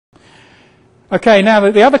Okay, now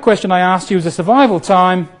the other question I asked you was the survival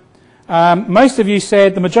time. Most of you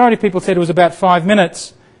said, the majority of people said it was about 5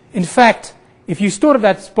 minutes. In fact, if you stood at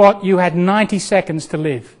that spot, you had 90 seconds to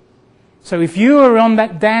live. So if you were on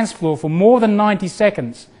that dance floor for more than 90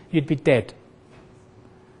 seconds, you'd be dead.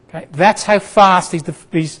 Okay? That's how fast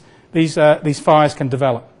these fires can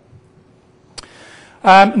develop.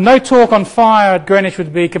 No talk on fire at Greenwich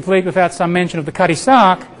would be complete without some mention of the Cutty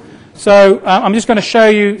Sark. So I'm just going to show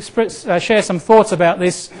you, share some thoughts about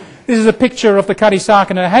this. This is a picture of the Cutty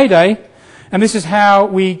Sark in her heyday, and this is how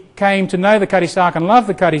we came to know the Cutty Sark and love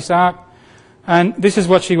the Cutty Sark. And this is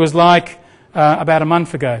what she was like about a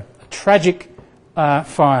month ago. A tragic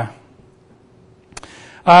fire.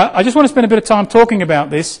 I just want to spend a bit of time talking about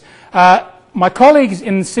this. My colleagues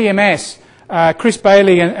in CMS, Chris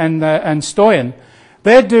Bailey and Stoyan,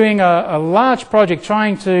 they're doing a large project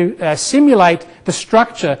trying to simulate the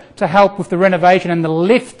structure to help with the renovation and the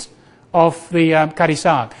lift of the Cutty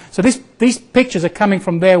Sark. So these pictures are coming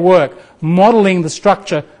from their work, modelling the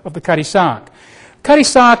structure of the Cutty Sark. Cutty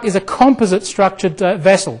Sark is a composite structured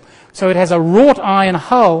vessel. So it has a wrought iron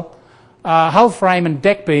hull, hull frame and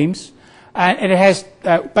deck beams, and it has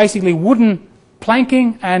basically wooden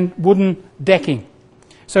planking and wooden decking.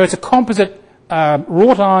 So it's a composite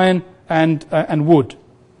wrought iron and wood.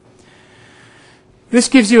 This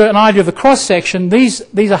gives you an idea of the cross-section. These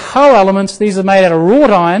are hull elements. These are made out of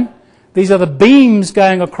wrought iron. These are the beams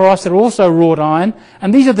going across. They're also wrought iron.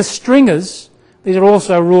 And these are the stringers. These are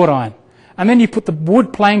also wrought iron. And then you put the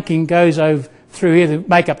wood planking goes over through here to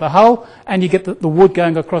make up the hull, and you get the wood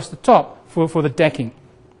going across the top for the decking.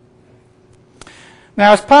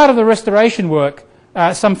 Now, as part of the restoration work,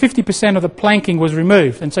 some 50% of the planking was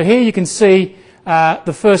removed. And so here you can see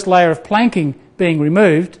the first layer of planking being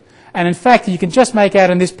removed. And in fact, you can just make out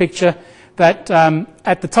in this picture that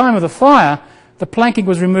at the time of the fire, the planking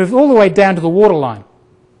was removed all the way down to the waterline.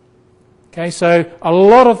 Okay, so a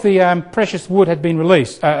lot of the precious wood had been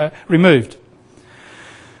removed.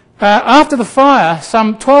 After the fire,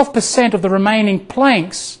 some 12% of the remaining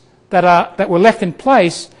planks that were left in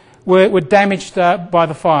place were damaged by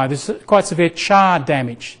the fire. There's quite severe char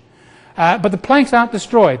damage. But the planks aren't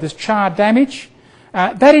destroyed. There's char damage.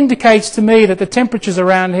 That indicates to me that the temperatures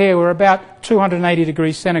around here were about 280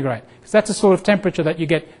 degrees centigrade, because that's the sort of temperature that you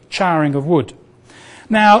get charring of wood.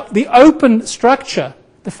 Now, the open structure,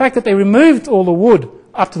 the fact that they removed all the wood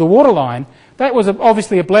up to the waterline, that was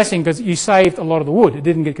obviously a blessing because you saved a lot of the wood. It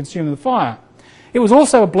didn't get consumed in the fire. It was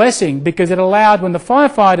also a blessing because it allowed, when the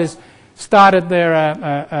firefighters started their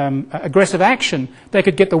aggressive action, they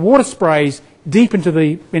could get the water sprays deep into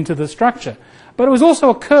the structure. But it was also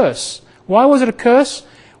a curse. Why was it a curse?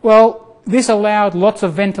 Well, this allowed lots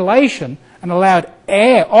of ventilation and allowed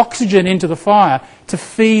air, oxygen into the fire to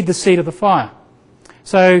feed the seat of the fire.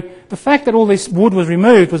 So the fact that all this wood was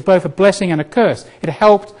removed was both a blessing and a curse. It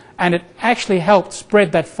helped, and it actually helped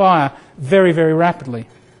spread that fire very, very rapidly.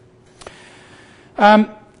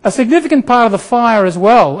 A significant part of the fire as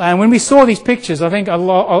well, and when we saw these pictures, I think a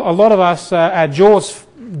lot of us, our jaws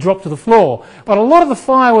dropped to the floor. But a lot of the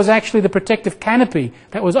fire was actually the protective canopy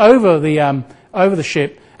that was over the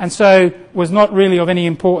ship, and so was not really of any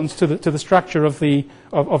importance to the structure of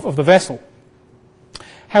the vessel.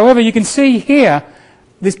 However, you can see here,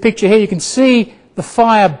 this picture here, you can see the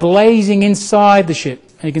fire blazing inside the ship,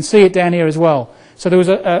 and you can see it down here as well. So there was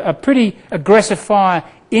a pretty aggressive fire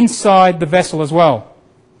inside the vessel as well.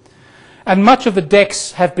 And much of the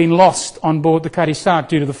decks have been lost on board the Cutty Sark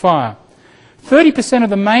due to the fire. 30%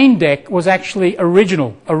 of the main deck was actually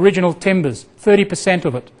original timbers, 30%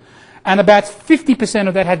 of it. And about 50%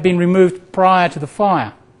 of that had been removed prior to the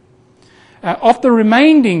fire. Of the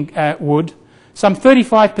remaining wood, some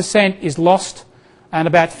 35% is lost and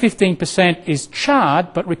about 15% is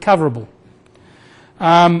charred but recoverable.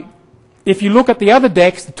 If you look at the other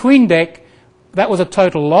decks, the tween deck, that was a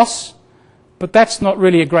total loss. But that's not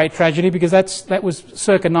really a great tragedy because that was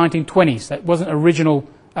circa 1920s. That wasn't an original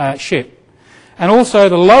ship. And also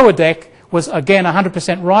the lower deck was again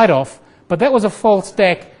 100% write-off, but that was a false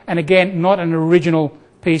deck and again not an original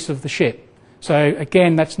piece of the ship. So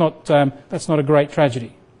again, that's not a great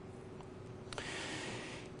tragedy.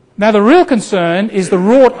 Now the real concern is the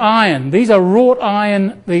wrought iron. These are wrought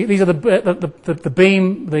iron. These are the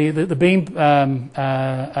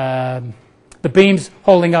beams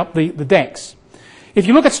holding up the decks. If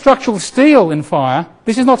you look at structural steel in fire,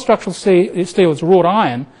 this is not structural steel, it's wrought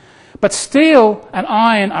iron, but steel and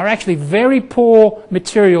iron are actually very poor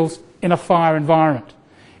materials in a fire environment.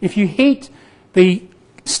 If you heat the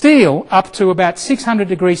steel up to about 600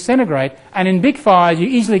 degrees centigrade, and in big fires you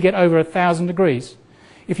easily get over 1,000 degrees.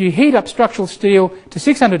 if you heat up structural steel to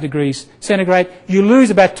 600 degrees centigrade, you lose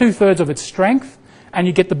about 2/3 of its strength, and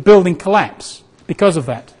you get the building collapse because of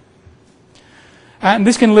that. And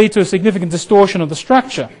this can lead to a significant distortion of the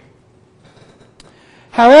structure.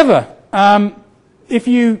 However, I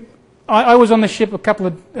was on the ship a couple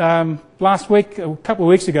of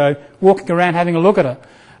weeks ago, walking around having a look at it,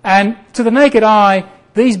 and to the naked eye,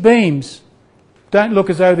 these beams don't look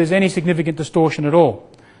as though there's any significant distortion at all.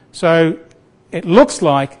 So it looks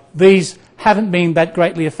like these haven't been that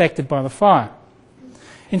greatly affected by the fire.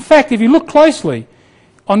 In fact, if you look closely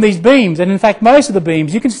on these beams, and in fact most of the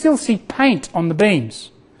beams, you can still see paint on the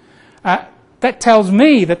beams. That tells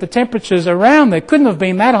me that the temperatures around there couldn't have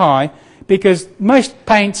been that high, because most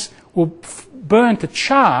paints will burn to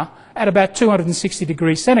char at about 260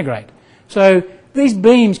 degrees centigrade. So these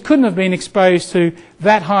beams couldn't have been exposed to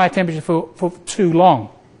that high temperature for too long.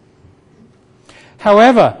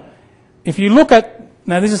 However, if you look at,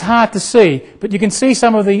 now this is hard to see, but you can see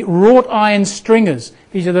some of the wrought iron stringers.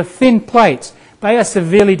 These are the thin plates. They are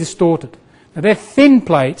severely distorted. Now they're thin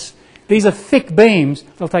plates. These are thick beams.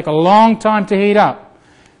 They'll take a long time to heat up.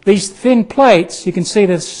 These thin plates, you can see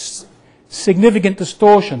there's significant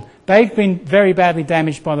distortion. They've been very badly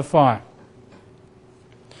damaged by the fire.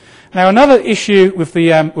 Now another issue with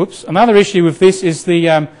this is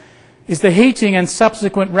the heating and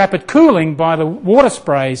subsequent rapid cooling by the water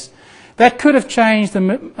sprays. That could have changed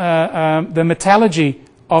the metallurgy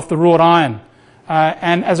of the wrought iron,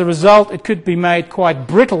 and as a result it could be made quite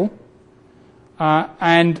brittle,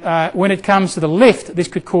 and when it comes to the lift, this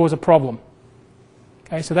could cause a problem.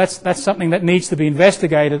 Okay, so that's something that needs to be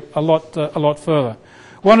investigated a lot further.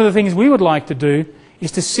 One of the things we would like to do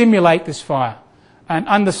is to simulate this fire and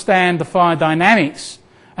understand the fire dynamics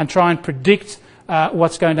and try and predict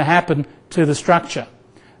what's going to happen to the structure.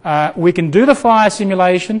 We can do the fire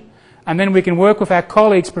simulation, and then we can work with our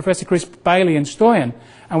colleagues, Professor Chris Bailey and Stoyan,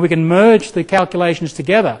 and we can merge the calculations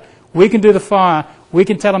together. We can do the fire, we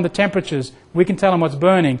can tell him the temperatures, we can tell him what's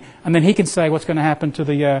burning, and then he can say what's going to happen to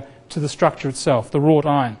the structure itself, the wrought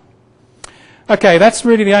iron. Okay, that's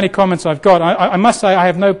really the only comments I've got. I must say I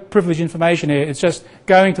have no privileged information here. It's just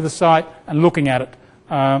going to the site and looking at it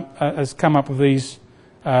has come up with these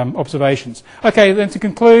observations. Okay, then to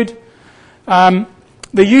conclude,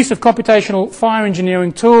 the use of computational fire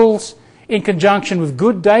engineering tools in conjunction with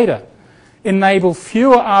good data enable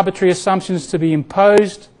fewer arbitrary assumptions to be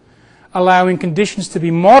imposed, allowing conditions to be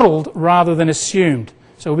modelled rather than assumed.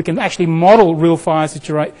 So we can actually model real fire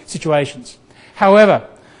situations. However,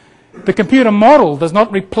 the computer model does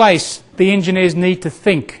not replace the engineer's need to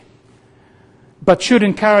think, but should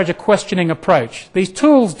encourage a questioning approach. These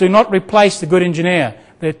tools do not replace the good engineer.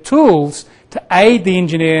 They're tools to aid the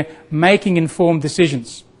engineer making informed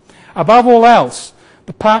decisions. Above all else,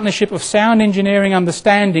 the partnership of sound engineering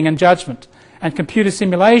understanding and judgment and computer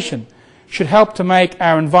simulation should help to make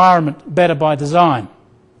our environment better by design.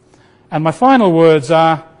 And my final words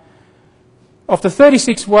are, of the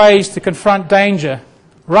 36 ways to confront danger,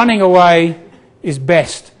 running away is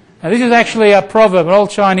best. Now this is actually a proverb, an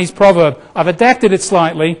old Chinese proverb. I've adapted it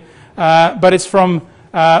slightly, but it's from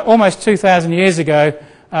almost 2,000 years ago,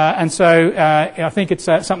 and so I think it's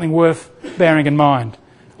something worth bearing in mind.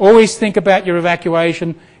 Always think about your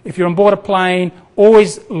evacuation. If you're on board a plane,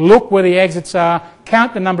 always look where the exits are,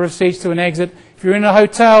 count the number of seats to an exit. If you're in a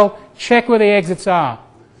hotel, check where the exits are.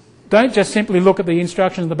 Don't just simply look at the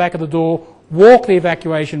instructions on the back of the door, walk the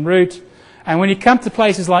evacuation route. And when you come to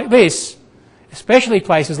places like this, especially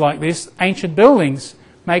places like this, ancient buildings,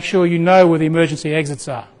 make sure you know where the emergency exits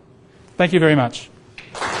are. Thank you very much.